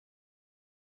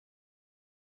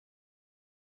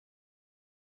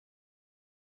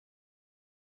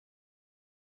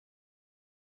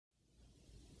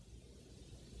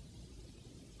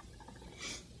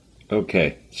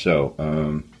Okay, so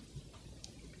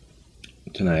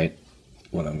tonight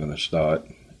what I'm going to start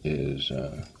is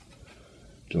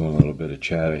doing a little bit of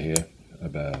chatter here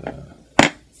about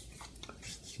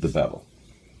the bevel.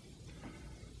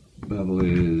 Bevel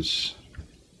is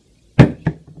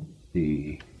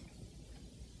it's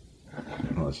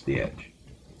the edge.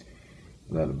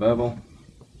 Without a bevel,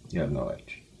 you have no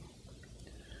edge.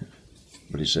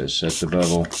 But he says set the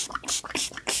bevel,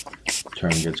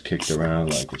 term gets kicked around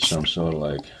like it's some sort of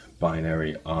like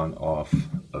binary on-off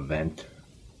event.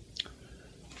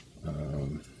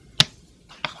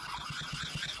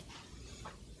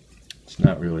 It's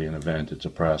not really an event, it's a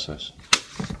process.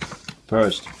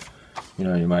 First,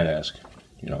 you might ask,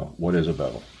 what is a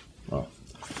bevel? Well,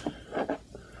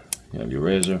 you have your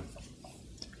razor,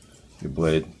 your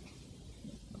blade,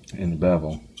 and the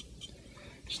bevel.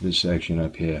 It's this section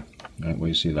up here, right, where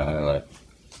you see the highlight.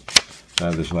 So I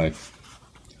have this like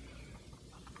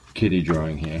kitty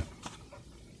drawing here,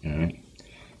 alright?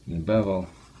 And the bevel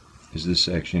is this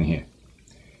section here.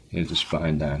 Here's the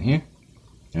spine down here,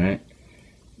 alright?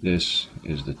 This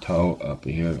is the toe up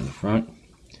here in the front.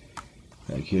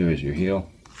 Back here is your heel,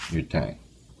 your tang,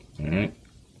 alright?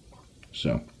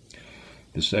 So,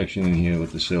 the section in here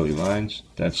with the silly lines,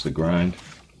 that's the grind,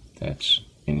 that's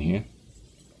in here.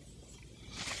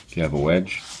 If you have a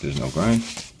wedge, there's no grind,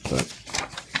 but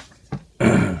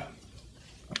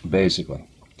basically,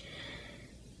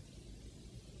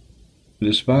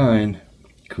 the spine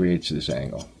creates this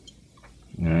angle,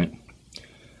 alright?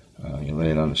 You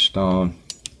lay it on a stone,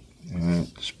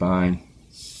 alright? The spine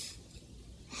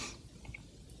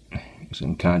is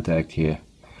in contact here,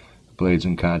 the blade's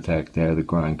in contact there, the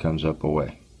grind comes up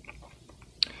away.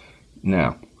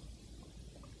 Now,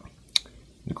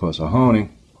 in the course of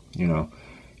honing, you're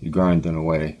grinding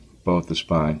away both the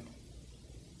spine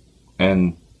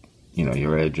and,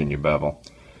 your edge and your bevel.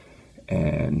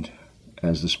 And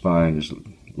as the spine is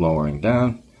lowering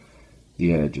down,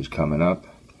 the edge is coming up,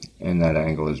 and that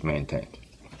angle is maintained.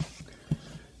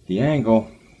 The angle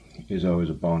is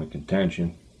always a bone of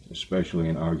contention, especially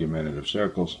in argumentative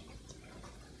circles.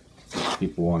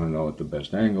 People want to know what the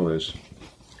best angle is.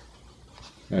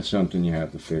 That's something you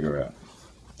have to figure out.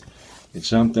 It's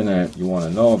something that you want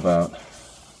to know about,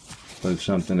 but it's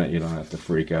something that you don't have to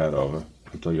freak out over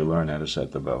until you learn how to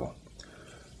set the bevel.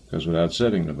 Because without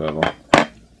setting the bevel,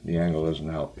 the angle doesn't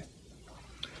help you.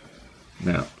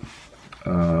 Now,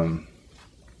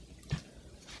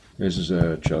 this is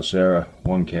a Chaucera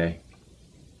 1K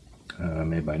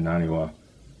made by Naniwa.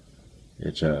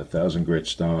 It's a 1,000 grit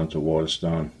stone, it's a water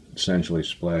stone, essentially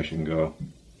splash and go.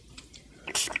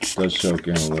 It does soak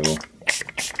in a little.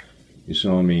 You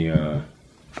saw me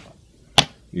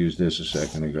use this a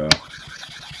second ago.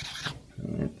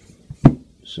 Right.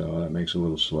 So that makes it a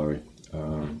little slurry.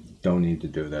 Don't need to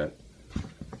do that.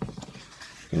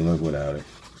 You can live without it.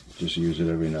 Just use it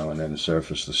every now and then to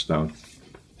surface the stone.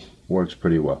 Works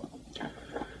pretty well.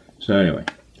 So anyway,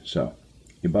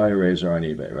 you buy a razor on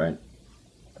eBay, right?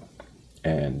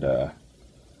 And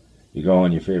you go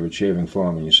on your favorite shaving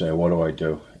forum and you say, what do I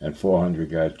do? And 400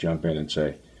 guys jump in and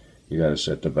say, you got to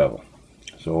set the bevel.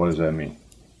 So what does that mean?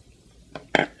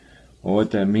 Well, what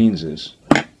that means is,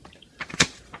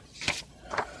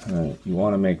 you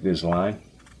want to make this line.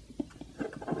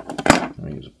 Let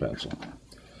me use a pencil.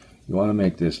 You want to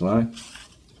make this line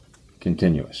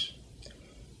continuous.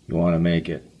 You want to make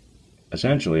it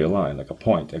essentially a line, like a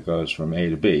point that goes from A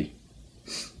to B,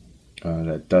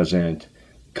 that doesn't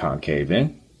concave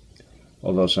in,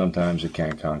 although sometimes it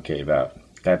can concave out.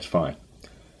 That's fine.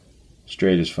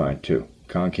 Straight is fine too.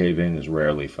 Concave in is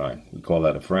rarely fine. We call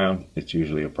that a frown. It's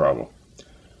usually a problem.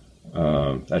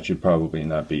 That should probably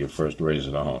not be your first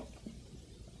razor to hone,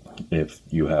 if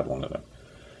you have one of them.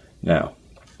 Now,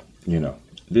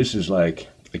 this is like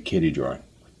a kitty drawing.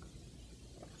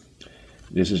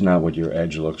 This is not what your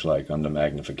edge looks like under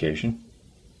magnification.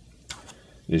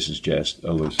 This is just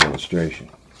a loose illustration.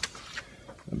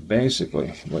 And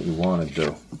basically, what you want to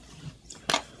do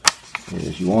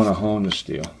is you want to hone the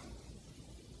steel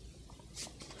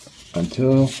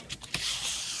until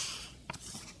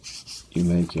you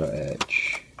make your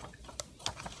edge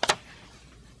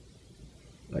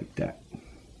like that.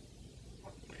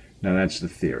 Now that's the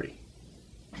theory.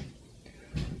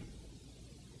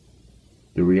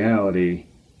 The reality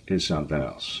is something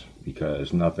else,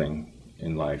 because nothing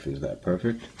in life is that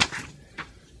perfect.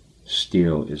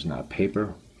 Steel is not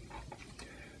paper,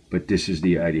 but this is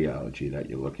the ideology that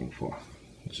you're looking for.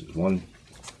 This is 1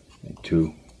 and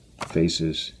 2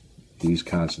 faces. These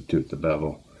constitute the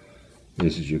bevel.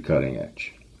 This is your cutting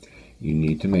edge. You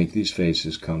need to make these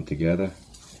faces come together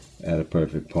at a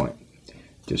perfect point.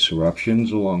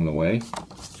 Disruptions along the way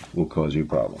will cause you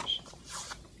problems.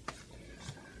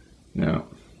 Now,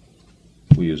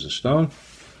 we use a stone,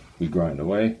 we grind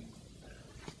away,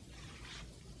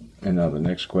 and now the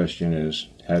next question is,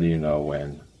 how do you know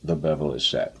when the bevel is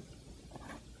set?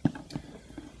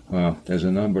 Well, there's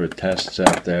a number of tests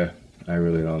out there. I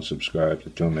really don't subscribe to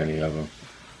too many of them.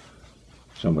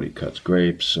 Somebody cuts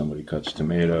grapes, somebody cuts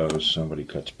tomatoes, somebody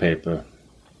cuts paper.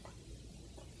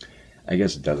 I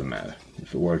guess it doesn't matter.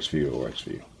 If it works for you, it works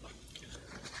for you.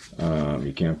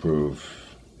 You can't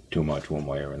prove too much one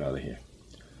way or another here.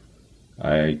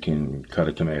 I can cut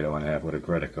a tomato in half with a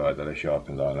credit card that I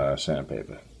sharpened on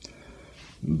sandpaper.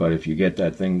 But if you get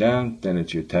that thing down, then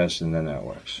it's your test, and then that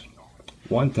works.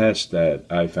 One test that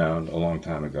I found a long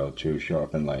time ago to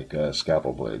sharpen like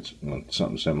scalpel blades,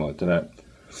 something similar to that,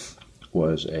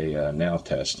 was a nail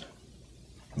test.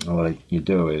 And what you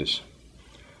do is,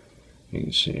 you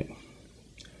can see it,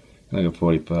 like a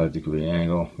 45-degree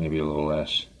angle, maybe a little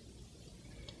less.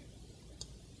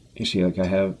 You see, like I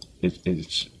have,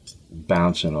 it's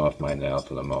bouncing off my nail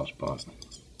for the most part.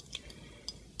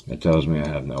 It tells me I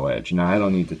have no edge. Now, I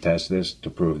don't need to test this to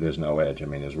prove there's no edge. I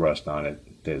mean, there's rust on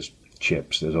it, there's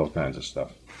chips, there's all kinds of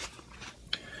stuff.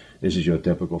 This is your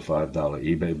typical $5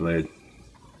 eBay blade.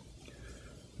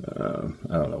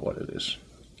 I don't know what it is.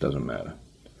 Doesn't matter.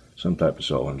 Some type of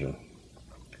soul engine.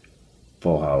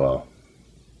 Full hollow.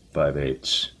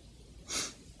 5/8.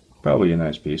 Probably a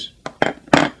nice piece.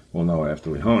 We'll know after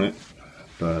we hone it.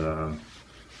 But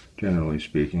generally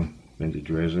speaking, vintage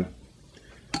razor.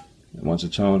 And once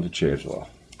it's honed, it shaves well.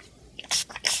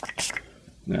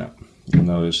 Now, you'll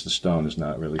notice the stone is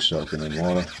not really soaking in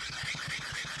water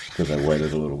because I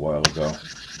wetted a little while ago.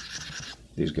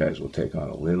 These guys will take on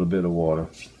a little bit of water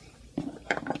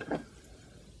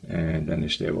and then they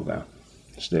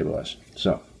stabilize.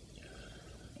 So,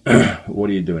 what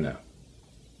do you do now?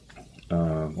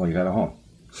 Well, you got to hone.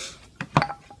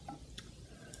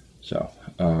 So,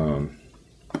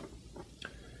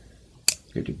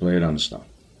 get your blade on the stone.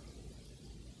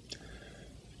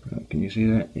 Can you see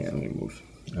that? Yeah, let me move.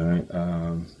 Alright,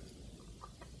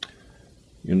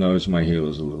 you'll notice my heel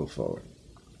is a little forward.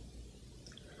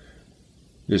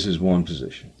 This is one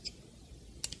position.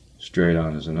 Straight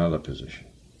on is another position.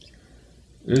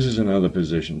 This is another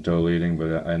position, toe leading,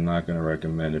 but I'm not going to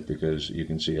recommend it because you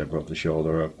can see I brought the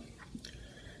shoulder up.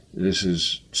 This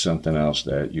is something else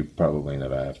that you probably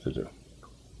never have to do.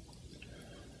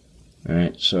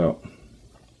 Alright, so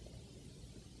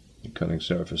the cutting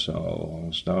surface all along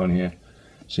the stone here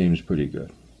seems pretty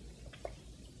good.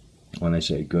 When I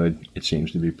say good, it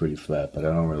seems to be pretty flat, but I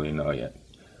don't really know yet.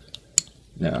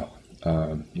 Now,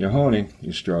 your honing,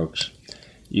 your strokes,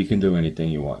 you can do anything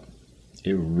you want.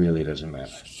 It really doesn't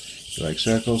matter. You like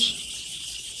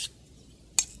circles?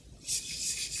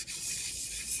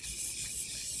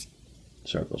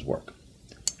 Circles work.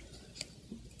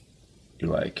 You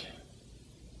like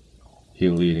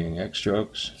heel leading X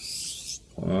strokes?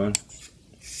 1,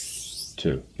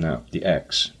 2. Now, the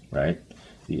X, right?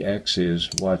 The X is,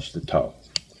 watch the toe.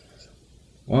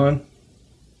 1,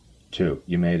 2.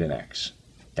 You made an X.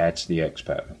 That's the X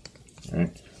pattern.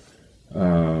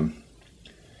 Right?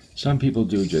 Some people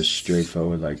do just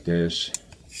straightforward like this.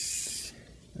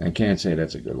 I can't say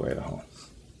that's a good way to hone.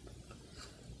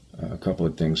 A couple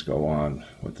of things go on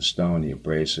with the stone, the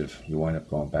abrasive. You wind up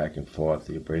going back and forth.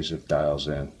 The abrasive dials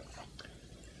in.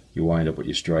 You wind up with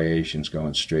your striations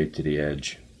going straight to the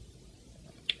edge.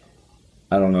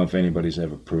 I don't know if anybody's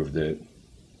ever proved it,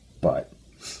 but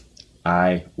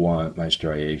I want my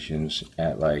striations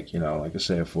at like, like I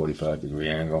say, a 45-degree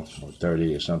angle or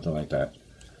 30 or something like that.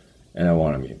 And I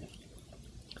want them even.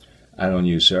 I don't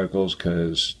use circles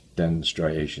because then the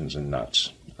striations are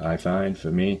nuts. I find,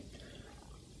 for me,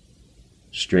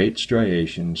 straight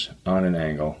striations on an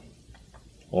angle,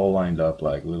 all lined up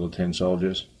like little tin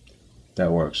soldiers,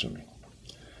 that works for me.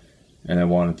 And I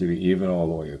want it to be even all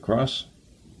the way across.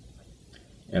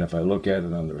 And if I look at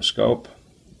it under a scope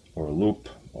or a loop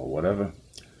or whatever,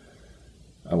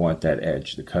 I want that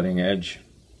edge, the cutting edge,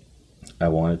 I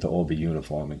want it to all be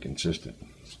uniform and consistent.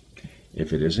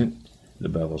 If it isn't, the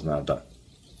bevel's not done.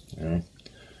 All right?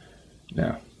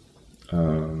 Now,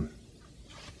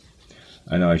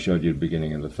 I know I showed you the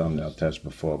beginning of the thumbnail test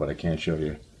before, but I can't show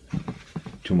you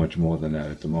too much more than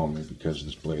that at the moment because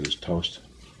this blade is toast.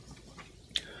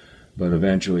 But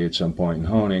eventually, at some point in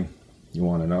honing, you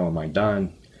want to know, am I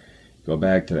done? Go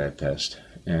back to that test,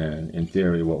 and in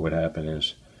theory, what would happen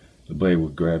is the blade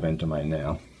would grab into my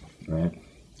nail, right?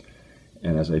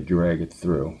 And as I drag it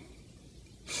through,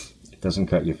 it doesn't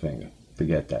cut your finger.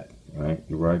 Forget that, right?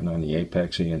 You're riding on the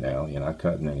apex of your nail. You're not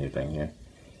cutting anything here.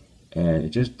 And it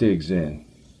just digs in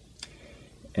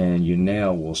and your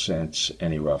nail will sense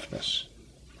any roughness.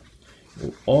 It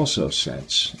will also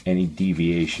sense any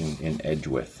deviation in edge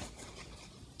width.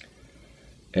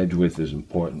 Edge width is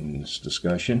important in this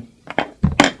discussion.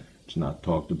 It's not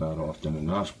talked about often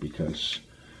enough because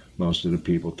most of the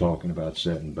people talking about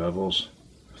setting bevels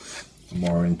are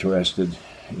more interested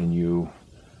in you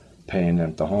paying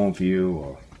them to home for you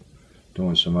or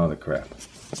doing some other crap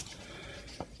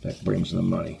that brings them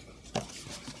money.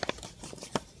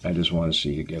 I just want to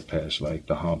see you get past like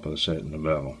the hump of setting the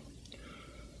bevel.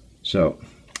 So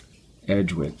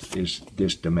edge width is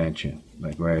this dimension,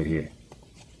 like right here,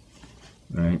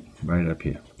 right up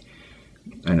here.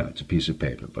 I know it's a piece of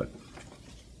paper, but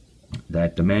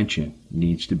that dimension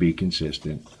needs to be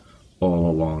consistent all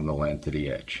along the length of the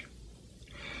edge.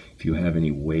 If you have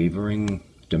any wavering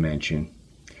dimension,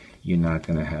 you're not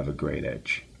going to have a great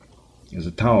edge. There's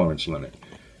a tolerance limit.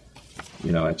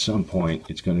 You know, at some point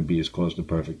it's going to be as close to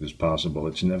perfect as possible.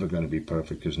 It's never going to be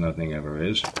perfect because nothing ever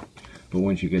is. But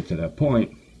once you get to that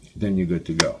point, then you're good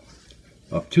to go.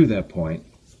 Up to that point,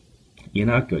 you're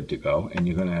not good to go, and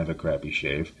you're going to have a crappy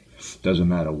shave. Doesn't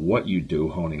matter what you do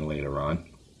honing later on.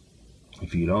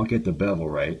 If you don't get the bevel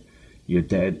right, you're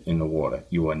dead in the water.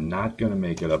 You are not going to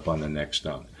make it up on the next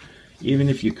stone. Even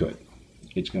if you could,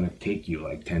 it's going to take you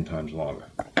like 10 times longer.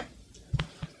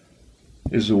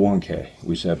 This is a 1K.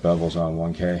 We set bevels on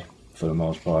 1K for the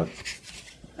most part.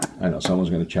 I know someone's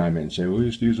going to chime in and say, well, we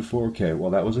used to use a 4K.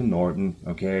 Well, that was a Norton,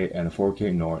 okay? And a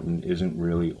 4K Norton isn't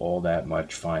really all that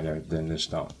much finer than this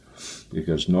stone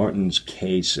because Norton's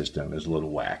K system is a little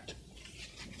whacked.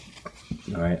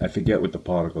 All right, I forget what the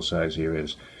particle size here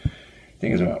is. I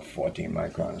think it's about 14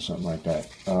 micron or something like that.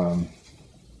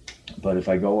 But if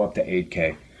I go up to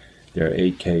 8K, their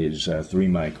 8K is 3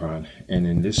 micron. And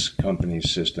in this company's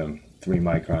system, 3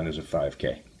 micron is a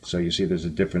 5K. So you see there's a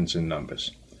difference in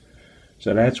numbers.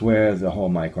 So that's where the whole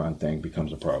micron thing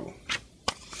becomes a problem.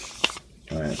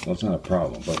 All right, well, it's not a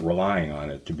problem, but relying on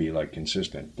it to be like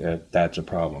consistent, that's a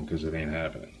problem because it ain't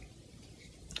happening.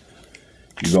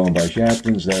 If you're going by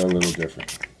Shaptons, they're a little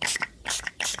different.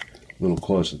 A little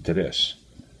closer to this.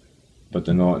 But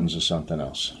the Nortons are something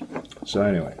else. So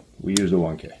anyway, we use the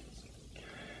 1K.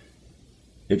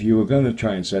 If you were going to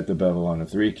try and set the bevel on a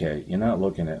 3K, you're not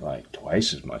looking at like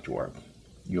twice as much work.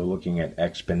 You're looking at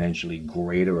exponentially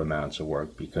greater amounts of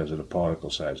work because of the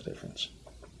particle size difference.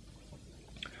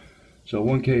 So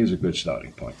 1K is a good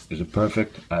starting point. Is it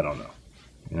perfect? I don't know.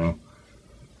 You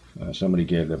know, somebody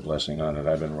gave their blessing on it.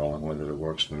 I've been rolling with it. It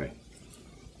works for me.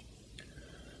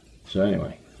 So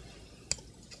anyway,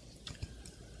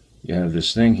 you have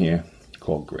this thing here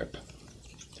called grip.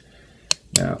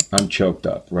 Now, I'm choked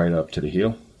up right up to the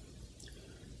heel,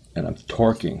 and I'm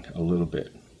torquing a little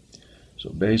bit. So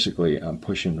basically, I'm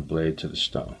pushing the blade to the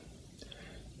stone.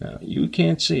 Now, you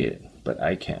can't see it, but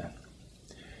I can.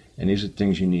 And these are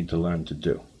things you need to learn to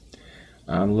do.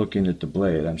 I'm looking at the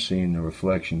blade, I'm seeing the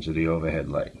reflections of the overhead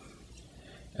light.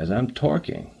 As I'm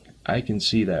torquing, I can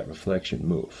see that reflection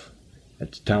move.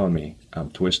 That's telling me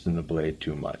I'm twisting the blade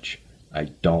too much. I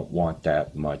don't want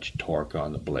that much torque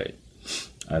on the blade.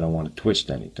 I don't want to twist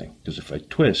anything, because if I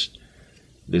twist,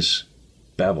 this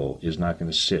bevel is not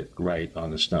going to sit right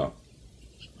on the stone.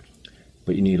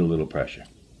 But you need a little pressure.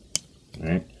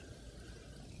 Right?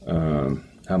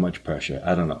 How much pressure?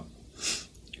 I don't know.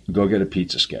 Go get a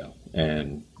pizza scale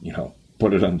and, you know,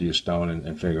 put it under your stone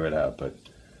and figure it out. But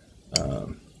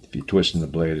if you're twisting the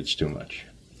blade, it's too much.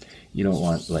 You don't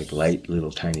want like light,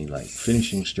 little tiny like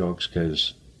finishing strokes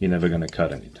because you're never going to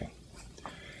cut anything.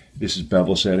 This is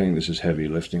bevel setting. This is heavy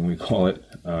lifting, we call it.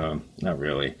 Not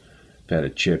really. If I had a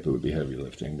chip, it would be heavy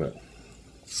lifting. But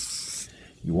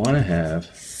you want to have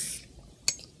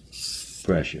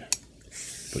pressure,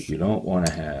 but you don't want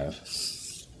to have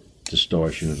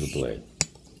distortion of the blade.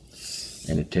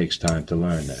 And it takes time to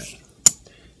learn that.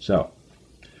 So,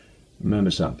 remember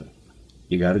something.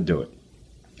 You got to do it.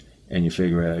 And you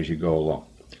figure it out as you go along.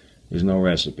 There's no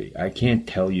recipe. I can't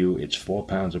tell you it's 4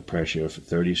 pounds of pressure for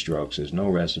 30 strokes. There's no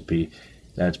recipe.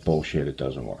 That's bullshit. It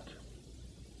doesn't work.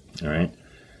 All right?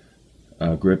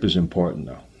 Grip is important,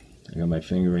 though. I got my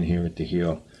finger in here at the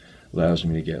heel. Allows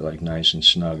me to get like nice and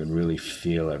snug and really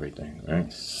feel everything,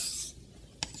 right?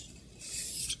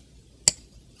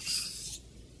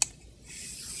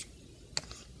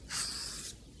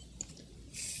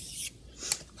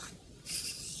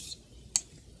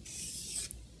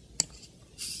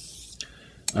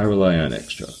 I rely on X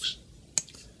strokes.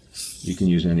 You can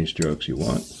use any strokes you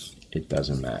want. It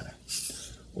doesn't matter.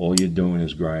 All you're doing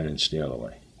is grinding steel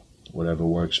away. Whatever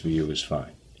works for you is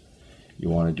fine. You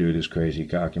want to do this crazy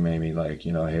cockamamie like,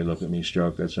 you know, hey, look at me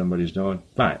stroke that somebody's doing?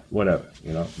 Fine, whatever.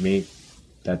 You know, me,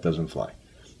 that doesn't fly.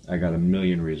 I got a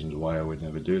million reasons why I would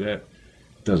never do that.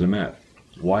 Doesn't matter.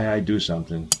 Why I do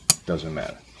something doesn't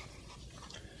matter.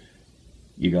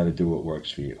 You got to do what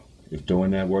works for you. If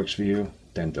doing that works for you,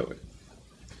 then do it.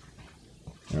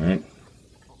 All right?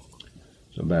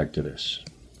 So back to this.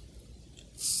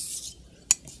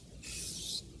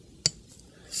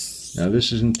 Now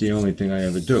this isn't the only thing I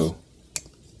ever do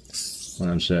when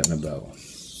I'm setting a bevel.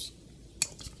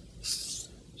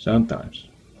 Sometimes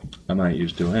I might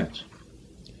use two hands.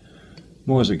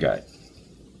 More as a guide.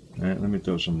 All right, let me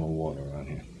throw some more water on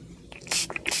here.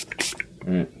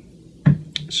 All right.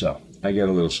 So I get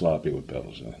a little sloppy with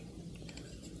bevels.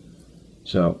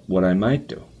 So what I might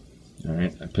do, all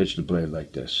right, I pitch the blade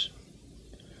like this.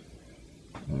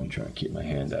 I'm gonna try and keep my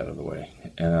hand out of the way,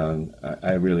 and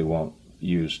I really won't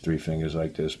use three fingers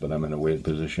like this, but I'm in a weird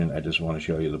position. I just want to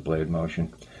show you the blade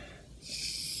motion.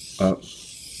 Up,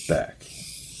 back,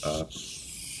 up,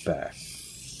 back.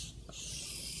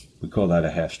 We call that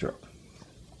a half stroke.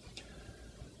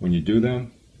 When you do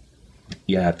them,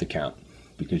 you have to count,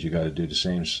 because you got to do the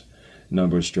same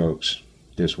number of strokes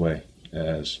this way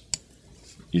as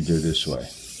you do this way.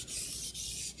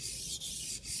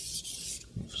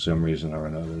 For some reason or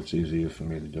another, it's easier for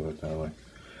me to do it that way.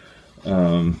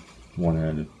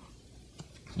 One-handed.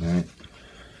 All right.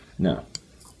 Now,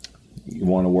 you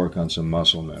want to work on some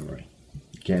muscle memory.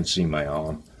 You can't see my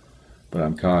arm, but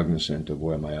I'm cognizant of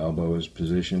where my elbow is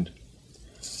positioned,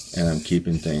 and I'm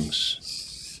keeping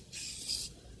things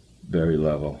very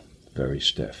level, very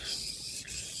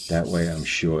stiff. That way I'm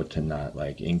sure to not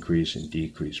like increase and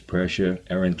decrease pressure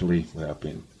errantly without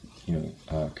being,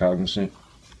 cognizant.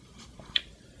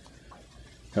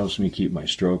 Helps me keep my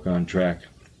stroke on track.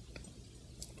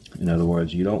 In other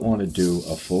words, you don't want to do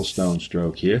a full stone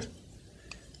stroke here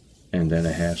and then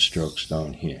a half stroke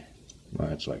stone here. Well,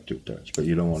 that's like 2/3, but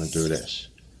you don't want to do this,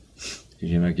 because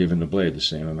you're not giving the blade the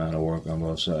same amount of work on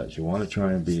both sides. You want to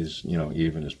try and be as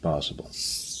even as possible,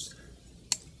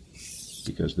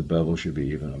 because the bevel should be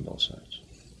even on both sides.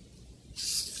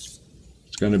 It's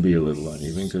going to be a little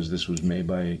uneven because this was made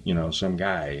by some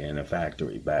guy in a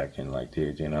factory back in like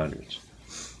the 1800s.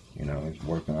 He's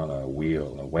working on a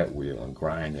wheel, a wet wheel, and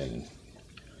grinding.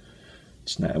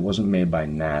 It wasn't made by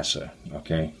NASA,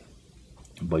 okay?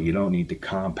 But you don't need to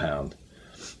compound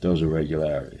those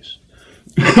irregularities.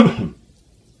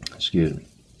 Excuse me.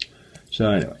 So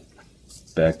anyway,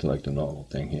 back to like the normal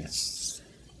thing here.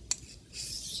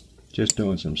 Just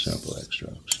doing some simple X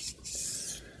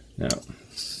strokes. Now,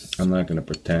 I'm not going to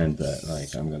pretend that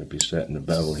like I'm going to be setting the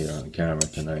bevel here on the camera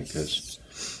tonight, because,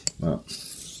 well,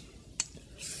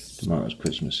 tomorrow's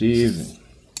Christmas Eve, and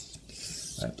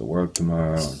I have to work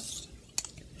tomorrow. And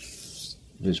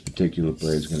this particular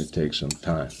blade is going to take some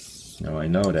time. Now I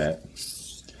know that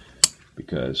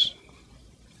because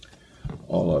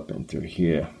all up and through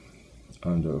here,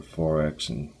 under a 4X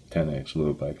and 10X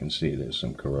loop, I can see there's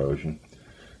some corrosion.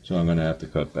 So I'm going to have to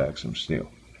cut back some steel.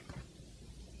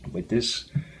 With this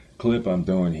clip I'm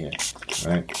doing here,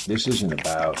 right, this isn't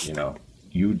about,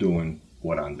 you doing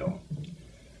what I'm doing.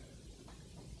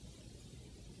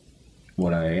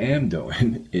 What I am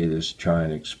doing is trying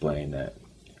to explain that,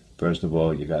 first of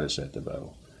all, you got to set the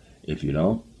bevel. If you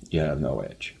don't, you have no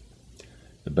edge.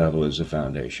 The bevel is the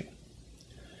foundation.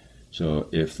 So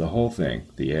if the whole thing,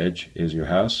 the edge, is your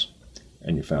house,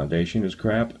 and your foundation is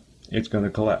crap, it's going to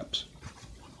collapse.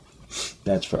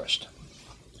 That's first.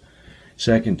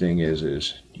 Second thing is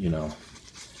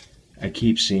I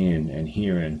keep seeing and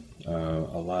hearing a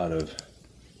lot of,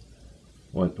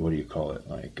 what do you call it,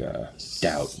 like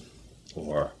doubt,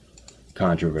 or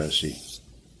controversy,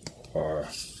 or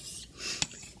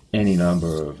any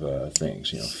number of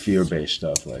things, fear-based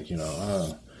stuff, like, I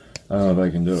don't know if I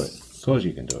can do it. Of course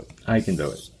you can do it. I can do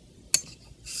it.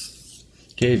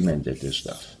 Cavemen did this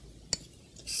stuff.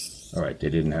 All right, they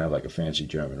didn't have like a fancy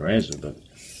German razor, but,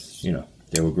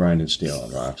 they were grinding steel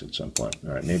on rocks at some point.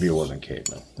 All right, maybe it wasn't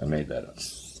cavemen. I made that up.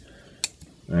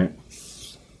 All right?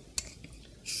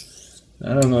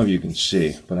 I don't know if you can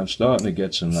see, but I'm starting to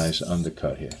get some nice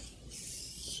undercut here.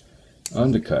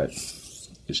 Undercut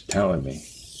is telling me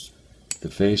the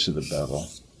face of the bevel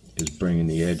is bringing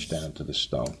the edge down to the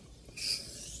stone.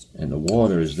 And the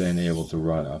water is then able to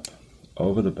run up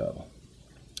over the bevel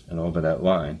and over that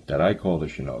line that I call the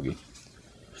shinogi.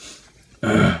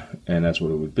 And that's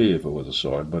what it would be if it was a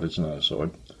sword, but it's not a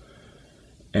sword.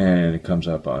 And it comes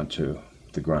up onto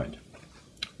the grind.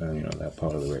 And, that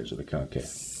part of the razor, the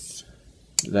concave.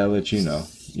 That lets you know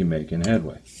you're making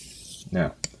headway.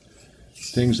 Now,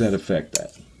 things that affect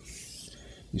that.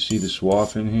 You see the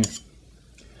swath in here?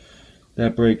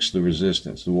 That breaks the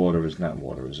resistance. The water is not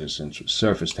water resistance,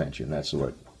 surface tension, that's the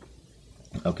word.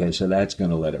 Okay, so that's going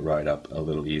to let it ride up a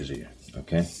little easier.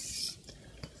 Okay,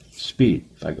 speed,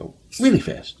 if I go really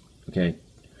fast, okay,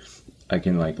 I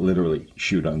can like literally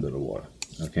shoot under the water.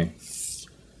 Okay,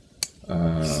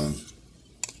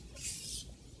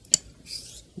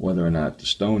 whether or not the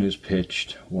stone is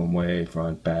pitched one way,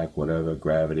 front, back, whatever,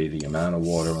 gravity, the amount of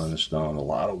water on the stone, a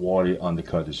lot of water,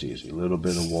 undercut is easy. A little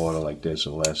bit of water like this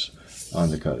or less,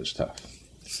 undercut is tough.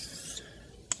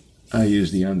 I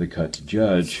use the undercut to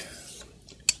judge,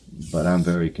 but I'm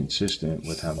very consistent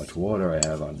with how much water I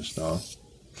have on the stone,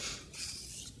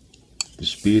 the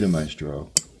speed of my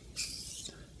stroke,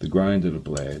 the grind of the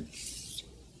blade.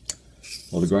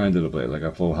 Well, the grind of the blade, like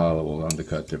a full hollow will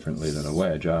undercut differently than a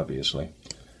wedge, obviously.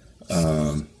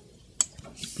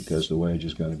 Because the wedge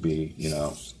is going to be, you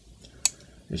know,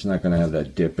 it's not going to have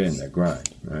that dip in, that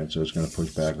grind, right? So it's going to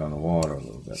push back on the water a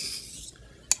little bit.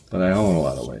 But I own a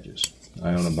lot of wedges.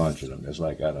 I own a bunch of them. There's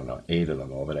like, I don't know, 8 of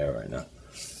them over there right now.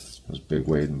 Those big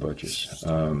wading butchers.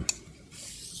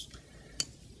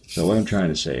 So what I'm trying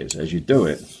to say is, as you do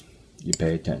it, you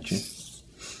pay attention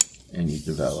and you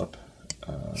develop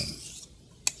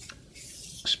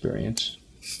experience,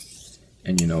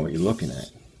 and you know what you're looking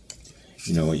at.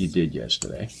 You know what you did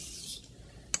yesterday,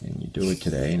 and you do it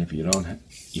today. And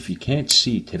if you can't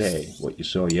see today what you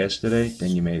saw yesterday,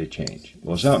 then you made a change.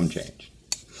 Well, something changed,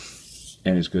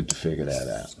 and it's good to figure that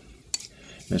out.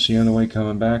 Now, see on the way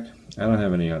coming back, I don't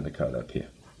have any undercut up here,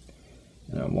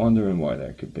 and I'm wondering why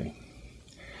that could be.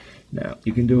 Now,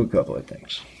 you can do a couple of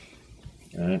things,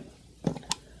 all right?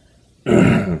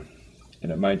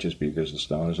 And it might just be because the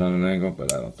stone is on an angle,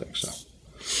 but I don't think so.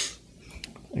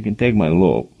 I can take my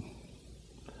loop,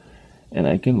 and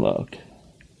I can look,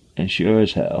 and sure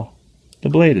as hell, the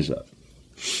blade is up.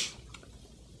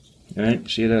 All right,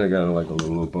 see that? I got like a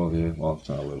little loop over here. Well, it's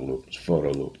not a little loop, it's a photo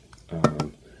loop.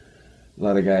 A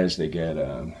lot of guys, they get,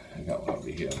 I got one over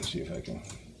here. Let's see if I can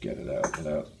get it out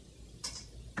without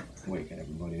waking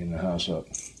everybody in the house up.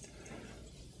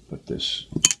 Put this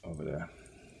over there.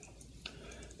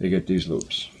 They get these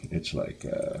loops. It's like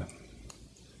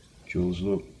Jules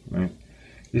loop, right?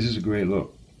 This is a great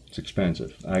loop. It's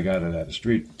expensive. I got it at a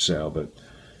street sale, but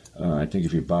I think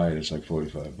if you buy it, it's like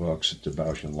 45 bucks. It's a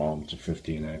Bausch & Lomb. It's a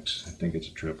 15X. I think it's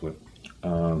a triplet.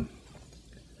 You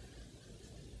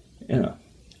know,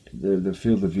 the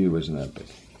field of view isn't that big.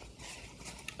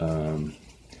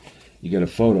 You get a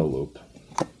photo loop.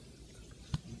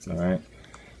 All right.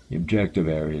 The objective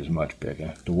area is much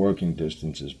bigger. The working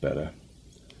distance is better.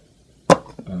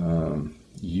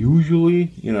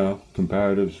 Usually, you know,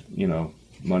 comparative, you know,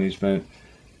 money spent,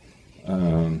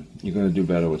 you're going to do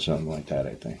better with something like that,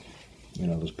 I think. You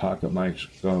know, those pocket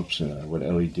microscopes with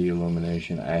LED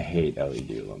illumination. I hate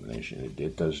LED illumination.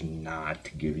 It does not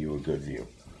give you a good view.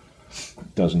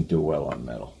 It doesn't do well on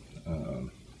metal.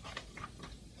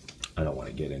 I don't want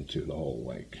to get into the whole,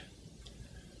 like,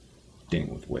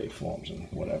 thing with waveforms and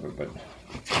whatever, but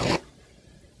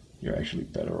you're actually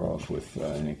better off with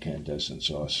an incandescent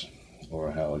source or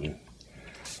a halogen.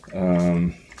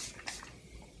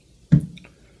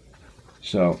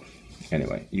 So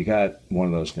anyway, you got one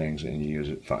of those things and you use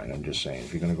it, fine. I'm just saying,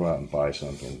 if you're going to go out and buy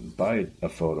something, buy a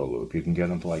photo loop. You can get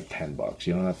them for like 10 bucks.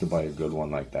 You don't have to buy a good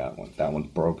one like that one. That one's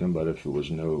broken, but if it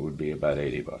was new, it would be about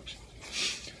 80 bucks.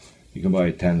 You can buy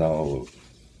a $10 loop.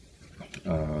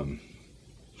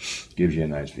 Gives you a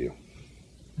nice view.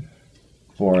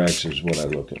 4X is what I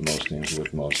look at most things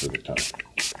with most of the time.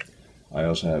 I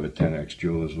also have a 10X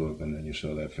jeweler's loop, and then you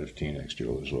saw that 15X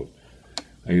jeweler's loop.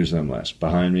 I use them less.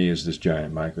 Behind me is this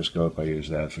giant microscope. I use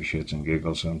that for shits and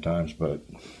giggles sometimes, but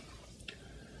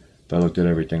if I looked at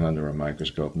everything under a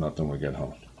microscope, nothing would get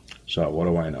home. So what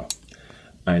do I know?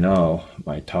 I know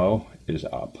my toe is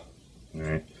up. All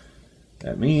right?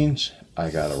 That means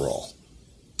I got a roll.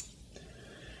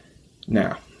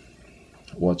 Now,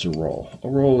 what's a roll? A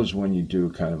roll is when you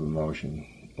do kind of a motion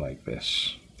like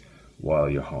this while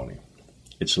you're honing.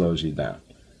 It slows you down.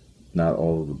 Not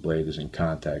all of the blade is in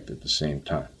contact at the same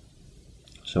time.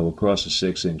 So across a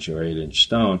 6-inch or 8-inch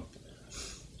stone,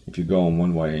 if you're going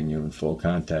one way and you're in full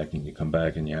contact and you come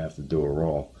back and you have to do a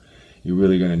roll, you're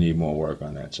really going to need more work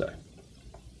on that side.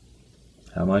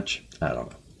 How much? I don't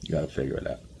know. You got to figure it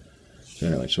out. So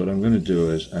anyway, so what I'm going to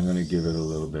do is I'm going to give it a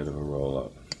little bit of a roll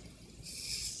up.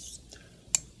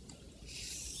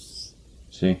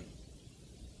 See?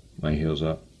 My heel's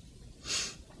up.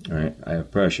 Alright, I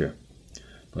have pressure,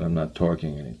 but I'm not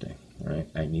torquing anything. Alright,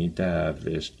 I need to have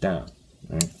this down.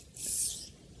 Right?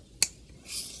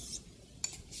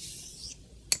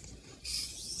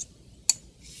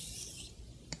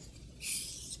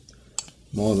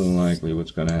 More than likely what's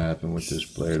going to happen with this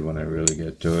blade when I really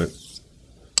get to it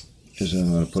is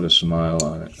I'm going to put a smile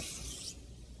on it.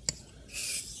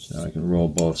 So I can roll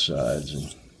both sides,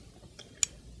 and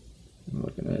I'm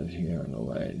looking at it here on the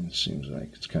light, and it seems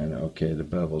like it's kind of okay. The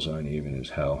bevel's uneven as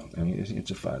hell. I mean,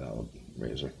 it's a $5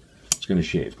 razor. It's going to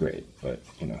shave great, but,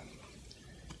 you know,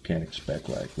 can't expect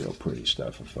like real pretty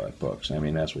stuff for $5. I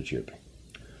mean, that's what shipping.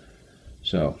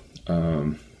 So,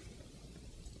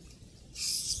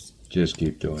 just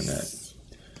keep doing that.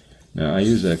 Now, I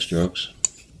use X strokes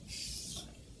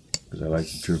because I like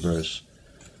to traverse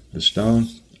the stone.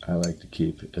 I like to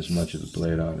keep as much of the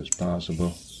blade on as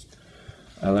possible.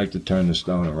 I like to turn the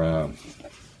stone around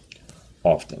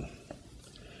often.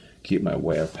 Keep my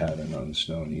wear pattern on the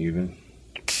stone even.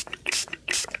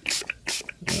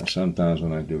 You know, sometimes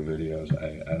when I do videos,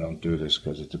 I don't do this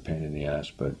because it's a pain in the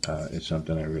ass, but it's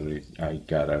something I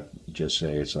gotta just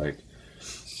say. It's like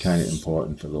kind of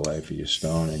important for the life of your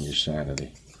stone and your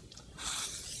sanity.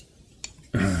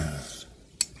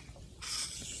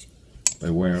 By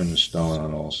wearing the stone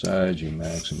on all sides, you're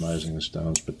maximizing the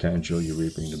stone's potential, you're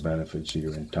reaping the benefits of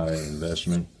your entire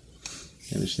investment.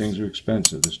 And these things are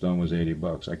expensive. The stone was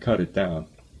 $80. I cut it down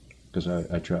because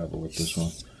I travel with this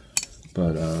one.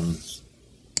 But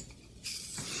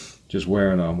just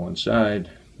wearing on one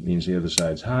side means the other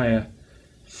side's higher.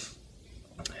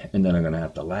 And then I'm going to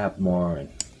have to lap more. And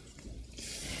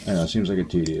I know, it seems like a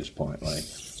tedious point. Like,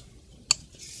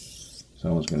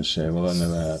 someone's going to say, well, that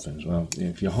never happens. Well,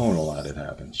 if you hone a lot, it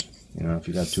happens. You know, if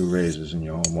you got 2 razors and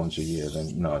you hone once a year,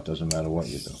 then no, it doesn't matter what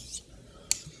you do.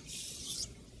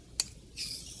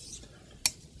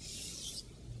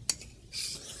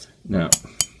 Now,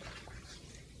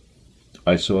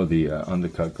 I saw the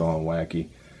undercut going wacky,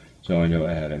 so I knew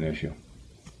I had an issue.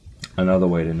 Another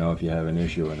way to know if you have an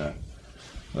issue or not,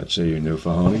 let's say you're new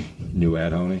for honing, new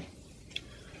at honing,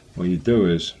 what you do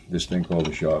is this thing called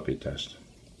a Sharpie test.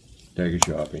 Take a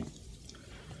Sharpie,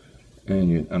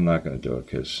 and I'm not going to do it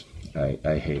because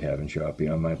I hate having Sharpie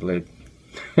on my blade,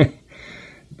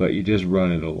 but you just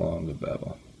run it along the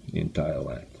bevel, the entire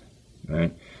length,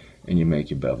 right? And you make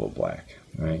your bevel black,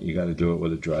 right? You got to do it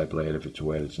with a dry blade. If it's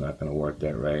wet, it's not going to work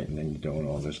that right, and then you're doing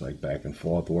all this like back and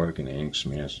forth work, and the ink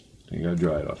smears, so you got to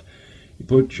dry it off. You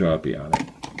put Sharpie on it,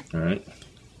 all right?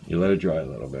 You let it dry a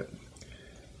little bit,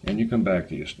 and you come back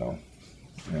to your stone,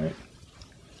 all right?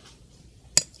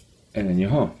 And then you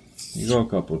hone. You go a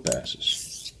couple of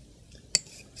passes.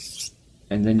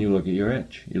 And then you look at your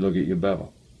edge. You look at your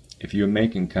bevel. If you're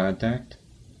making contact,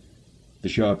 the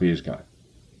Sharpie is gone.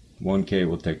 1K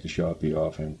will take the Sharpie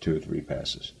off in 2 or 3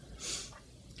 passes.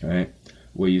 Alright?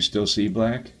 Where you still see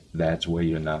black, that's where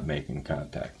you're not making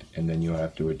contact. And then you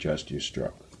have to adjust your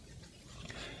stroke.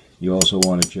 You also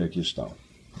want to check your stone.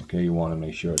 Okay? You want to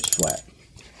make sure it's flat.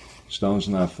 Stone's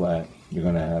not flat, you're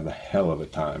going to have a hell of a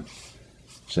time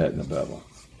setting the bevel.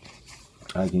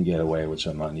 I can get away with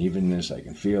some unevenness, I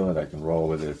can feel it, I can roll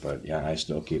with it, but yeah, I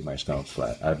still keep my stones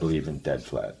flat. I believe in dead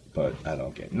flat, but I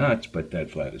don't get nuts, but dead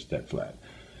flat is dead flat.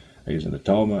 I use an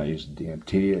Atoma, I use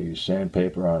DMT, I use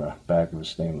sandpaper on the back of a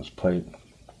stainless plate.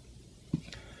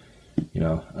 You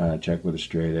know, I check with a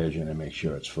straight edge and I make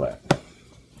sure it's flat.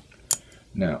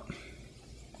 Now,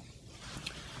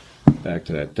 back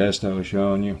to that test I was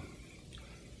showing you.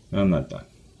 I'm not done.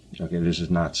 Okay, this is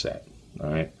not set.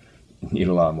 Alright, need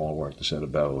a lot more work to set a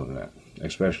bevel than that,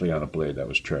 especially on a blade that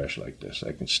was trash like this.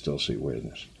 I can still see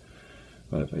weirdness.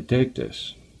 But if I take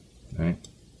this, right,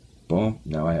 boom,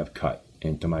 now I have cut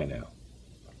into my nail.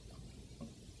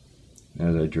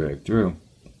 As I drag through,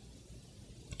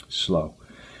 slow,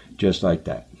 just like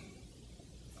that.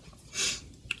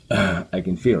 I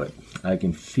can feel it. I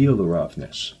can feel the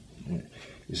roughness.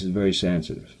 This is very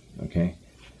sensitive, okay?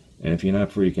 And if you're not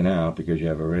freaking out because you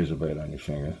have a razor blade on your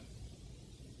finger,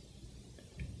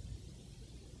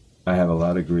 I have a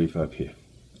lot of grief up here.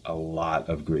 A lot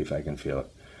of grief, I can feel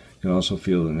it. You can also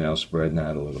feel the nail spreading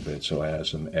out a little bit, so I have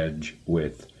some edge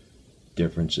width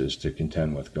differences to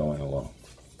contend with going along.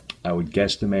 I would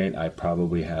guesstimate I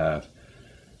probably have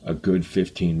a good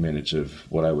 15 minutes of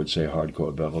what I would say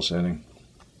hardcore bevel setting.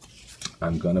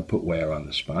 I'm going to put wear on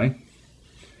the spine.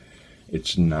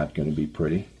 It's not going to be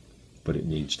pretty, but it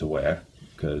needs to wear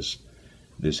because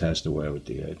this has to wear with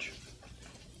the edge.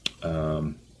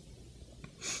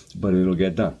 But it'll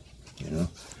get done, you know,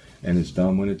 and it's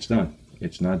done when it's done.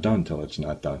 It's not done till it's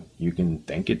not done. You can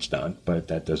think it's done, but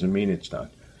that doesn't mean it's done.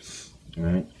 All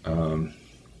right.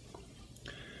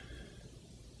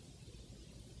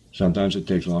 Sometimes it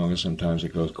takes longer, sometimes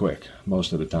it goes quick.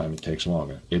 Most of the time it takes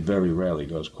longer. It very rarely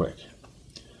goes quick.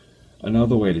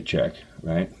 Another way to check,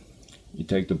 right? You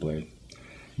take the blade,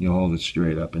 you hold it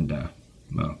straight up and down.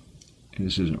 Well, And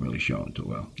this isn't really showing too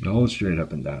well. You hold it straight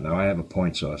up and down. Now I have a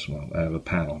point source. Well, I have a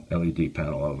panel, LED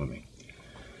panel over me.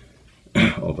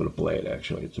 Over the blade,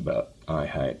 actually. It's about eye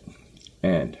height.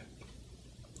 And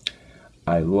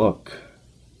I look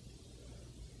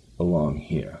along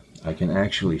here. I can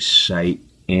actually sight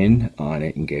in on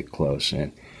it and get close.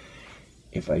 And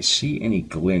if I see any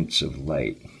glints of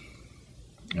light,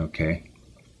 okay,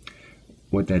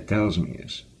 what that tells me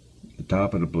is the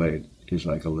top of the blade is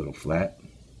like a little flat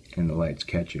and the light's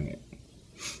catching it.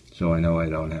 So I know I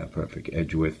don't have perfect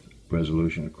edge width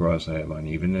resolution across. I have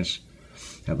unevenness,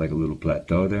 have like a little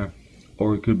plateau there,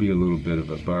 or it could be a little bit of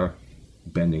a burr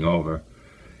bending over,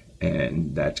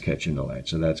 and that's catching the light.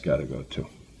 So that's got to go too.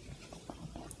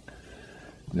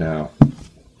 Now,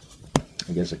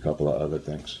 I guess a couple of other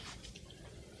things.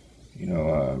 You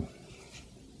know,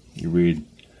 you read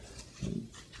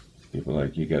people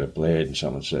like, you get a blade and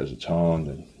someone says it's honed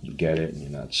and you get it and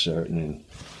you're not certain, and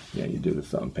yeah, you do the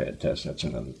thumb pad test. That's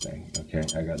another thing. Okay,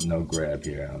 I got no grab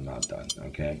here. I'm not done.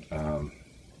 Okay.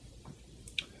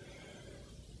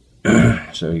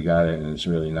 So you got it and it's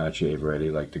really not shave ready,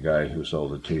 like the guy who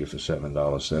sold it to you for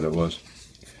 $7 said it was.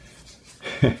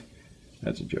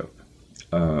 That's a joke.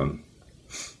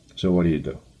 So what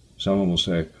do? Someone will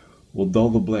say, well, dull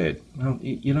the blade. Well,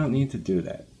 you don't need to do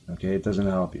that. Okay, it doesn't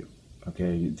help you.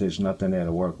 Okay, there's nothing there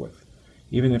to work with.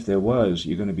 Even if there was,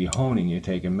 you're going to be honing, you're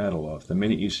taking metal off. The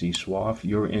minute you see swath,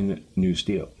 you're in new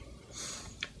steel.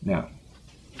 Now,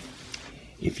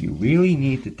 if you really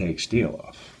need to take steel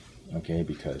off, okay,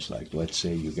 because like let's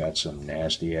say you got some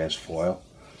nasty ass foil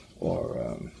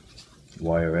or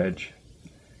wire edge,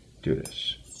 do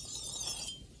this.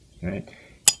 Right?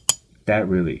 That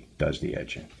really does the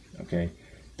edging. Okay?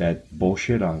 That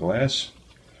bullshit on glass,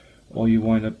 all you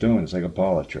wind up doing is like a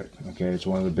parlor trick. Okay? It's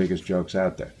one of the biggest jokes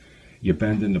out there. You're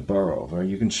bending the burr over,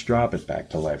 you can strop it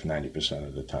back to life 90%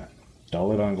 of the time.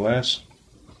 Dull it on glass.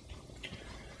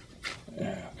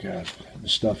 Oh God, the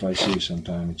stuff I see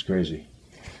sometimes, it's crazy.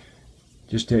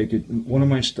 Just take it. One of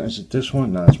my, is it this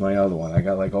one? No, it's my other one. I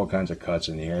got like all kinds of cuts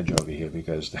in the edge over here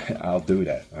because I'll do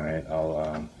that. All right,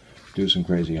 I'll do some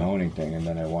crazy honing thing, and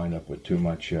then I wind up with too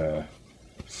much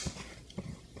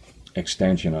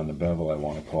extension on the bevel, I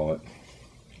want to call it,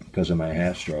 because of my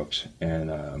half strokes.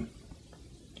 And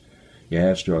yeah,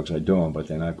 half strokes I do them, but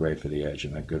they're not great for the edge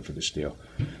and not good for the steel.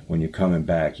 When you're coming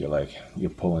back, you're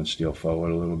pulling steel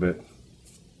forward a little bit.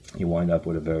 You wind up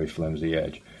with a very flimsy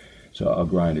edge. So I'll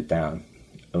grind it down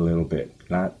a little bit,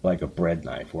 not like a bread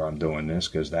knife where I'm doing this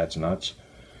because that's nuts.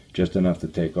 Just enough to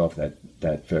take off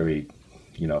that very,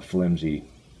 flimsy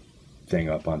thing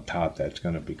up on top that's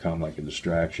going to become like a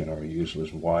distraction or a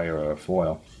useless wire or a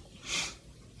foil.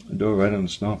 I do it right on the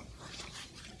stone.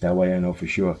 That way I know for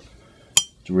sure.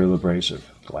 It's real abrasive.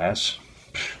 Glass,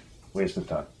 waste of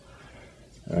time.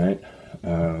 All right.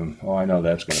 Oh, I know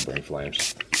that's going to bring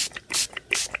flames.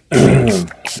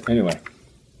 Anyway,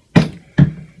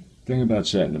 thing about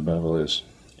setting the bevel is,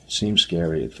 it seems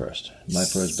scary at first. My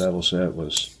first bevel set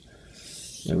was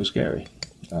scary.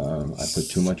 I put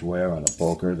too much wear on a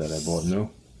bulker that I bought new.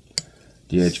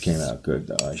 The edge came out good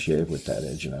though. I shaved with that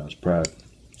edge and I was proud.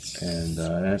 And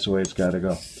that's the way it's got to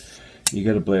go. You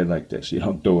get a blade like this. You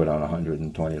don't do it on a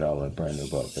 $120 brand new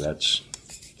boat, but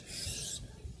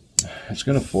it's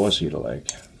going to force you to like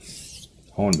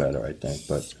hone better, I think.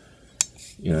 But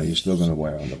you're still going to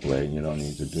wear on the blade, and you don't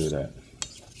need to do that.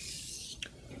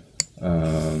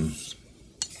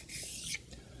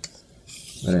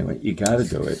 But anyway, you got to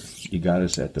do it. You got to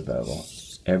set the bevel.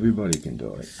 Everybody can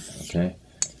do it. Okay.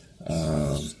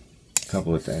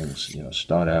 Couple of things.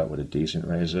 Start out with a decent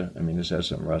razor. I mean, this has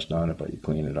some rust on it, but you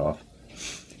clean it off.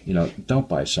 Don't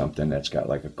buy something that's got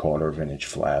like a 1/4 of an inch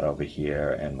flat over here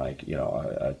and like,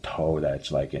 a toe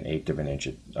that's like an 1/8 of an inch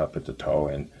up at the toe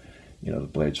and, the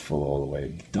blade's full all the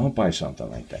way. Don't buy something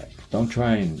like that. Don't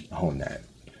try and hone that.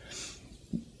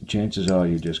 Chances are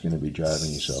you're just going to be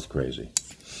driving yourself crazy.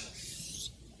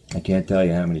 I can't tell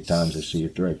you how many times I see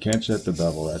it through. I can't set the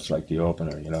bevel. That's like the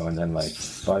opener, and then like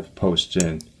 5 posts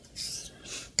in,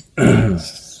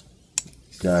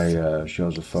 guy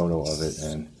shows a photo of it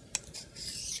and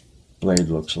blade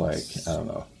looks like, I don't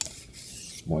know,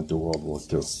 went through World War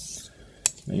II.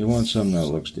 Now you want something that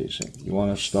looks decent. You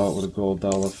want to start with a gold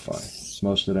dollar? Fine.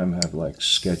 Most of them have like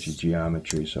sketchy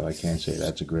geometry, so I can't say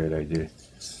that's a great idea.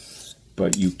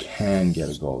 But you can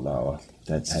get a gold dollar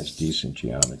that has decent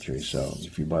geometry. So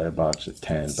if you buy a box of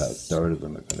 10, about a third of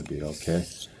them are going to be okay.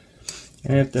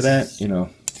 And after that,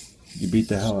 you beat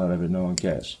the hell out of it, no one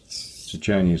cares. It's a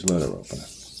Chinese letter opener.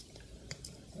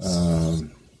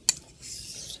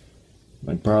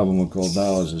 My problem with gold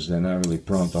dollars is they're not really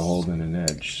prone to holding an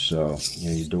edge. So,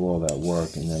 you do all that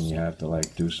work and then you have to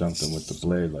like do something with the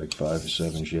blade like 5 or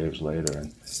 7 shaves later.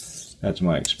 And that's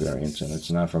my experience. And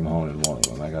it's not from honing one of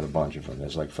them. I got a bunch of them.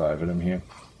 There's like 5 of them here.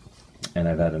 And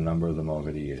I've had a number of them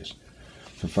over the years.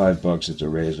 For $5, it's a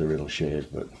razor, it'll shave.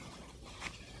 But,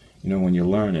 when you're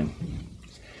learning,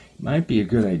 it might be a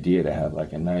good idea to have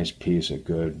like a nice piece of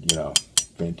good,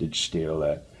 vintage steel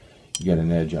that you get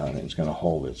an edge on it, it's going to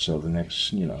hold it. So the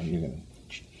next, you're going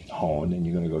to hone and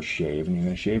you're going to go shave, and you're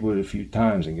going to shave with it a few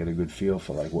times and get a good feel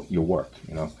for like what your work,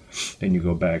 Then you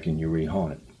go back and you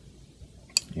re-hone it,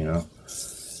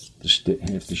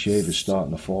 If the shave is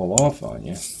starting to fall off on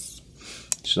you,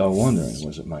 start wondering,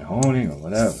 was it my honing or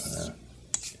whatever?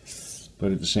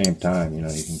 But at the same time, you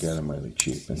can get them really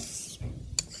cheap and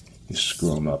you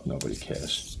screw them up, nobody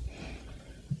cares.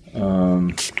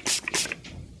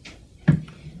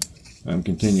 I'm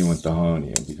continuing to hone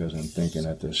here because I'm thinking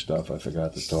that there's stuff I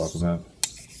forgot to talk about.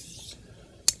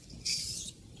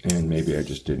 And maybe I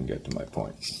just didn't get to my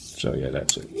point. So yeah,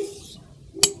 that's it.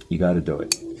 You got to do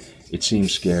it. It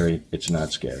seems scary. It's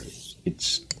not scary.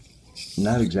 It's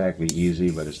not exactly easy,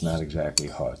 but it's not exactly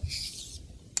hard.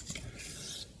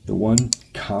 The one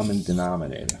common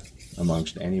denominator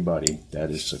amongst anybody that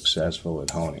is successful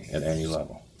at honing at any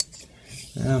level.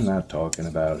 And I'm not talking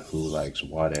about who likes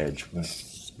what edge,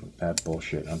 that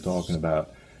bullshit. I'm talking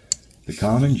about the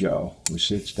common Joe who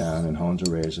sits down and hones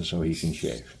a razor so he can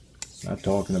shave. I'm not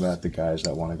talking about the guys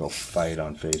that want to go fight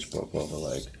on Facebook over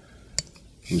like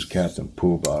who's Captain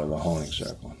Poop out of the honing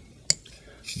circle.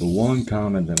 The one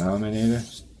common denominator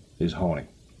is honing.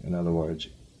 In other words,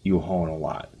 you hone a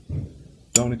lot.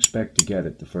 Don't expect to get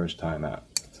it the first time out.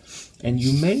 And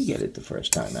you may get it the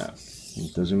first time out.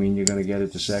 It doesn't mean you're going to get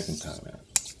it the second time out.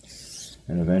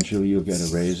 And eventually you'll get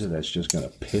a razor that's just going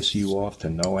to piss you off to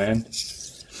no end.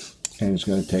 And it's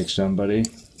going to take somebody,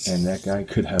 and that guy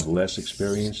could have less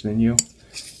experience than you,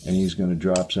 and he's going to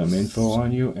drop some info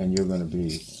on you, and you're going to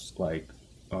be like,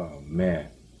 oh man,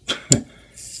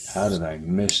 how did I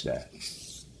miss that?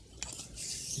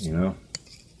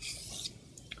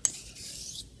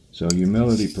 So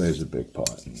humility plays a big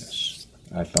part in this.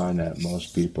 I find that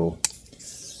most people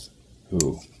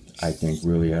who I think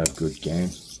really have good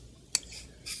game,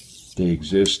 they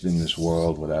exist in this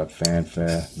world without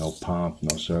fanfare, no pomp,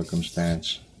 no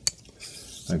circumstance.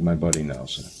 Like my buddy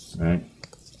Nelson, right?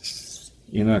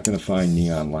 You're not going to find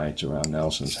neon lights around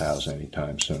Nelson's house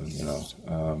anytime soon,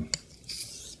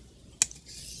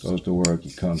 Goes to work,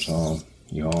 he comes home,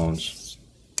 he hones,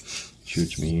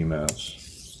 shoots me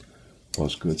emails,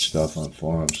 posts good stuff on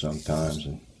forums sometimes,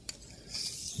 and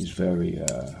he's very, I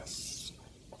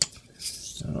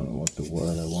don't know what the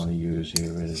word I want to use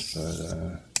here is,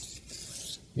 but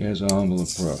he has a humble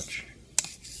approach.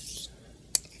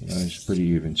 He's pretty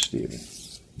even Steven.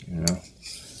 If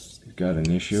he's got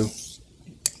an issue,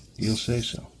 he'll say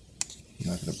so. I'm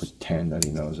not going to pretend that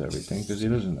he knows everything, because he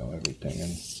doesn't know everything.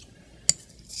 And,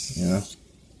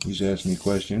 he's asked me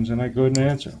questions and I couldn't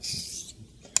answer.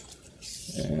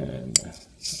 And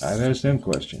I've asked him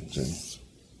questions and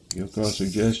he'll throw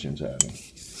suggestions at me.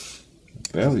 I'm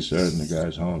fairly certain the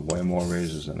guy's honed way more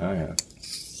razors than I have.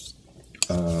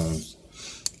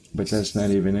 But that's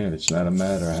not even it. It's not a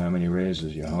matter of how many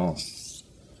razors you hone.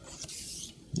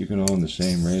 You can own the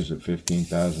same razor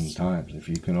 15,000 times. If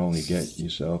you can only get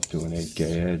yourself to an 8K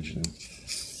edge, then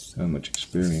how much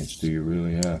experience do you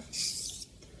really have?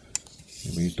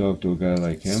 And when you talk to a guy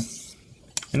like him,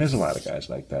 and there's a lot of guys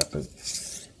like that, but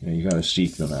you got to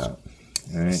seek them out.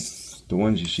 All right? The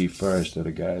ones you see first are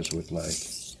the guys with like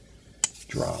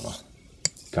drama,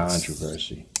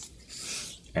 controversy,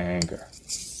 anger,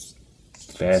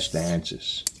 fast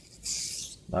answers,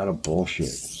 a lot of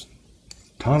bullshit,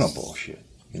 ton of bullshit.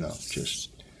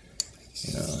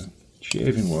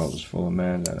 Shaving world is full of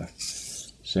men that are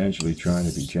essentially trying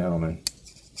to be gentlemen,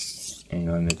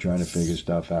 and they're trying to figure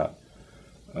stuff out.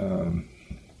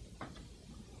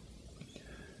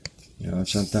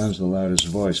 Sometimes the loudest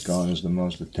voice garners the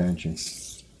most attention,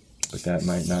 but that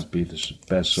might not be the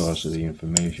best source of the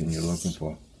information you're looking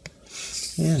for.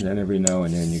 And then every now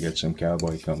and then you get some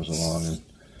cowboy comes along and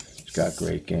he's got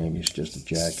great game, he's just a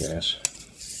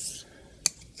jackass.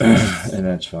 And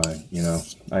that's fine,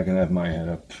 I can have my head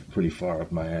up pretty far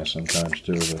up my ass sometimes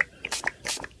too, but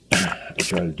I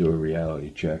try to do a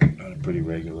reality check on a pretty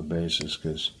regular basis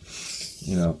because,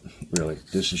 really,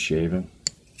 this is shaving.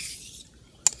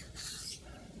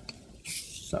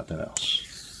 Nothing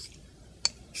else.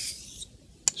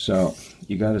 So,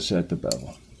 you got to set the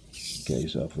bevel. Get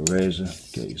yourself a razor,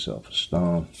 get yourself a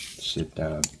stone, sit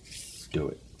down, do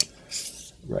it.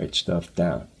 Write stuff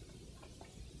down.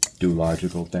 do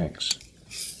logical things.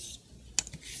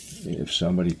 If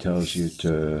somebody tells you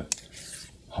to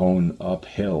hone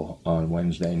uphill on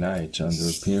Wednesday nights under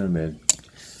a pyramid,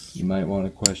 you might want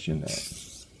to question that.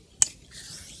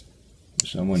 If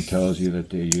someone tells you that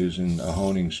they're using a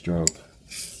honing stroke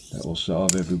that will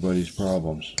solve everybody's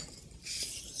problems,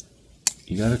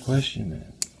 you got to question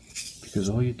that, because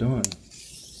all you're doing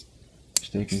is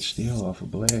taking steel off a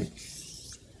blade,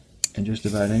 and just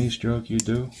about any stroke you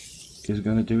do is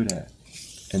going to do that,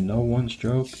 and no one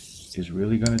stroke is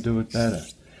really going to do it better.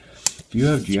 If you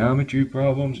have geometry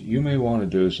problems, you may want to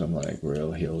do some like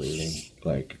real heel eating,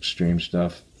 like extreme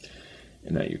stuff,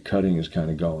 and that your cutting is kind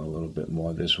of going a little bit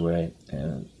more this way,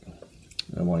 and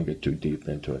I don't want to get too deep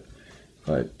into it.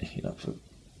 But, you know, for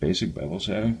basic bevel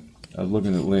setting, I was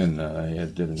looking at Lynn, he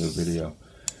did a new video,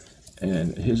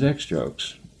 and his X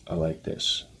strokes are like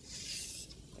this.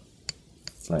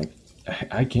 Like,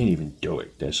 I can't even do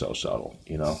it. They're so subtle,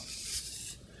 you know?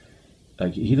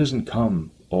 Like, he doesn't come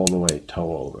all the way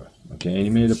toe over, okay? And he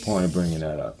made a point of bringing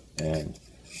that up. And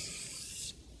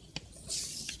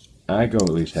I go at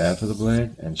least half of the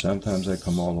blade, and sometimes I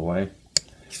come all the way.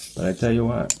 But I tell you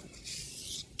what,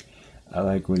 I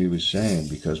like what he was saying,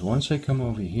 because once I come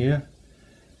over here,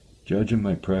 judging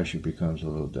my pressure becomes a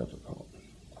little difficult.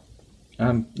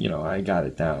 You know, I got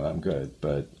it down, I'm good,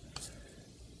 but,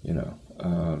 you know,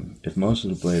 if most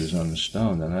of the blade is on the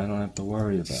stone, then I don't have to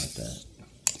worry about that.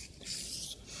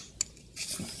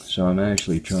 So I'm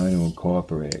actually trying to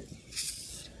incorporate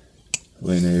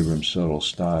Lynn Abrams' subtle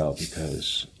style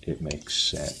because it makes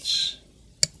sense,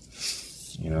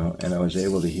 you know. And I was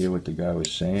able to hear what the guy was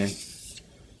saying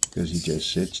because he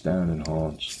just sits down and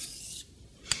hones.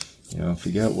 You know,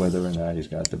 forget whether or not he's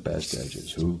got the best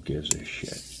edges. Who gives a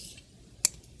shit?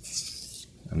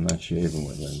 I'm not shaving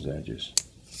with Lynn's edges,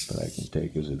 but I can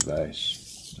take his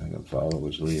advice. I can follow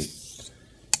his lead.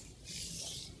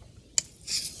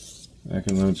 I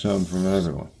can learn something from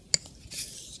everyone.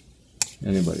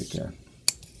 Anybody can.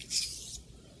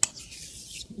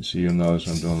 See, you'll notice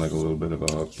I'm doing like a little bit of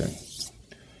a hook thing.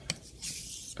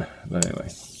 But anyway,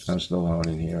 I'm still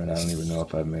honing here, and I don't even know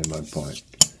if I've made my point.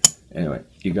 Anyway,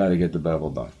 you got to get the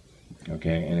bevel done.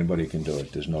 Okay? Anybody can do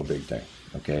it. There's no big thing.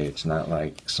 Okay? It's not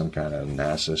like some kind of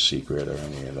NASA secret or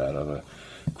any of that other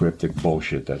cryptic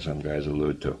bullshit that some guys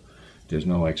allude to. There's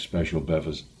no like special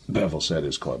bevel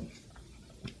setters club.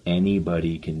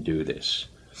 Anybody can do this.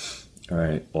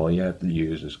 Alright, all you have to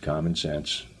use is common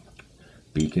sense,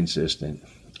 be consistent,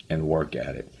 and work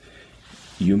at it.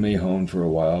 You may hone for a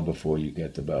while before you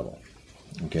get the bevel,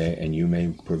 okay, and you may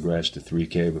progress to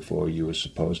 3K before you were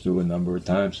supposed to a number of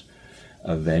times.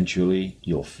 Eventually,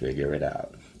 you'll figure it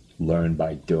out. Learn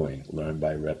by doing, learn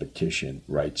by repetition,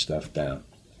 write stuff down.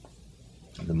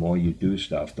 The more you do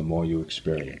stuff, the more you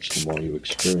experience. The more you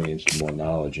experience, the more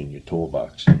knowledge in your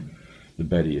toolbox. The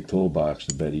better your toolbox,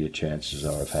 the better your chances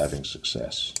are of having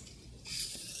success.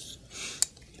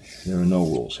 There are no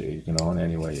rules here. You can hone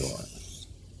any way you want.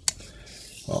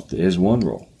 Well, there is one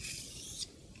rule.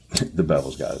 The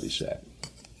bevel's got to be set.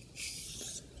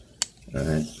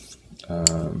 Alright?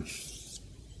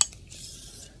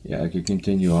 Yeah, I could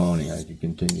continue honing. I could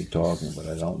continue talking, but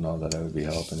I don't know that I would be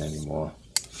helping anymore.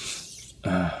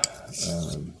 And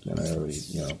I already,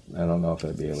 you know, I don't know if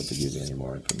I'd be able to give you any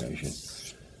more information.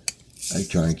 I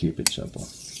try and keep it simple.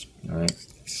 Alright?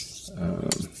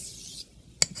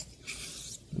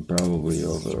 Probably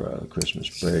over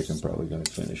Christmas break, I'm probably going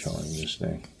to finish honing this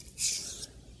thing.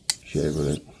 Shave with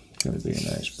it. It's going to be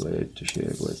a nice blade to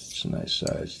shave with. It's a nice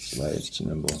size. It's light. It's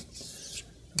nimble.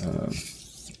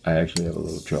 I actually have a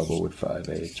little trouble with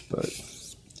 5/8, but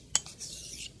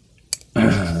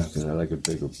because I like a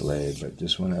bigger blade, but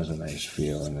this one has a nice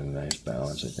feel and a nice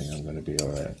balance. I think I'm going to be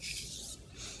alright.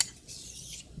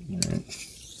 Alright.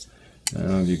 I don't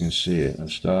know if you can see it. I'm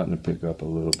starting to pick up a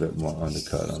little bit more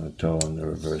undercut on the toe and the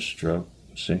reverse stroke.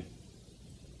 See?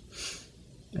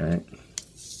 Alright?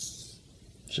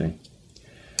 See?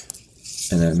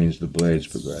 And that means the blade's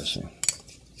progressing.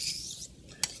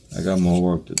 I got more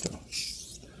work to do.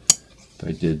 If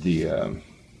I did the, I'll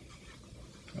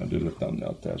do the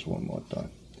thumbnail test one more time.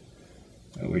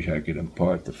 I wish I could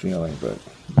impart the feeling, but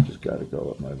I just got to go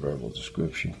with my verbal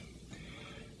description.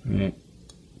 Alright?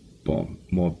 Boom,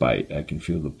 more bite. I can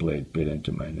feel the blade bit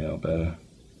into my nail better.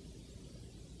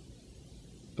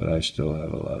 But I still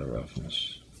have a lot of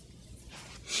roughness.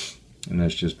 And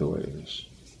that's just the way it is.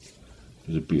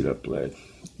 It's a beat up blade.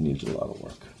 It needs a lot of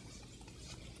work.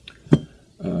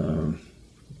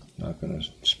 Not going to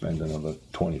spend another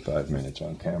 25 minutes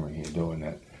on camera here doing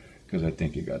that, because I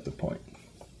think you got the point.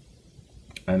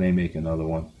 I may make another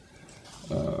one,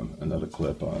 another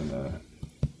clip on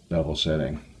bevel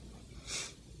setting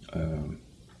I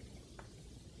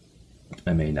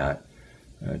may not.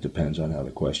 It depends on how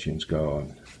the questions go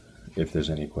and if there's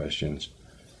any questions.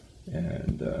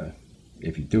 And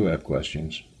if you do have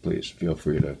questions, please feel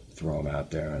free to throw them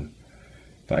out there. And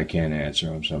if I can't answer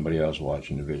them, somebody else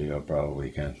watching the video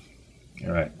probably can.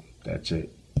 All right, that's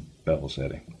it. Bevel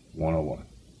setting 101.